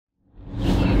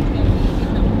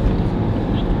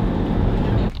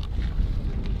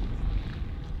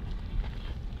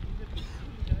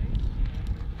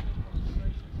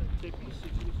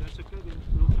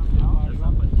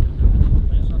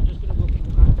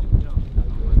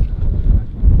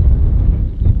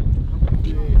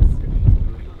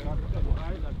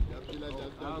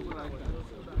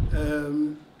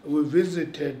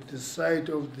visited the site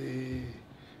of the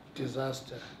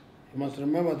disaster, you must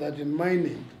remember that in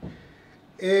mining,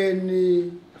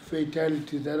 any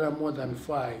fatality that are more than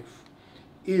 5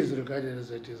 is regarded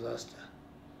as a disaster.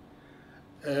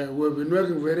 We've been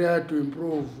working very hard to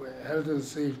improve health and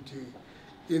safety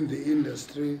in the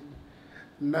industry.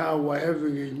 Now we're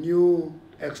having a new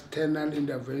external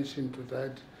intervention to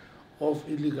that of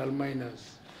illegal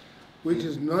miners, which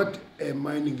is not a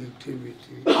mining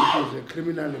activity, it is a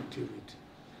criminal activity.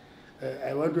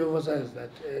 I want to emphasize that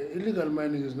illegal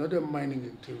mining is not a mining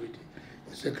activity,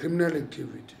 it's a criminal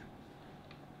activity.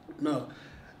 Now,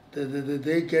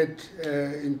 they get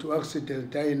into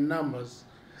accidents, die in numbers.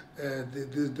 There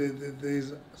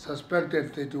is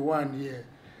suspected 31 here.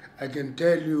 I can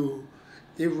tell you,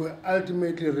 if we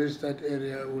ultimately reach that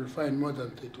area, we'll find more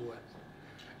than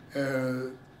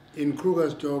 31. In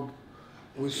Kruger's job,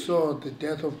 we saw the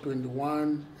death of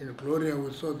 21. In Gloria,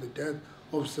 we saw the death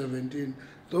of 17.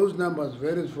 Those numbers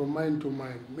vary from mine to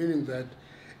mine, meaning that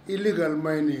illegal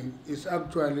mining is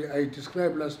actually, I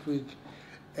described last week,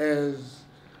 as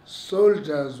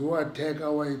soldiers who attack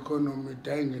our economy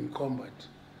dying in combat.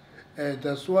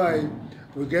 That's why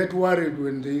we get worried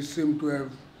when they seem to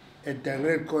have a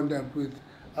direct contact with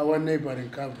our neighboring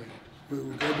country. We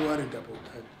get worried about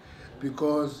that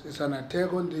because it's an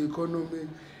attack on the economy.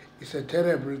 It's a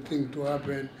terrible thing to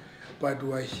happen, but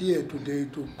we are here today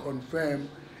to confirm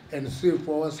and see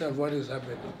for ourselves what is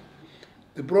happening.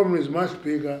 The problem is much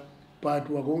bigger, but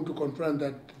we are going to confront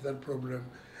that problem.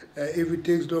 If it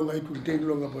takes longer, it will take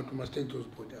longer, but we must take those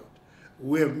boats out.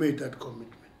 We have made that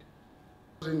commitment.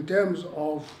 In terms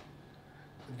of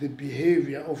the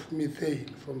behavior of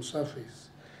methane from surface,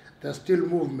 there are still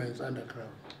movements underground.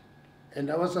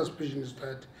 And our suspicion is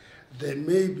that there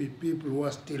may be people who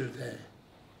are still there.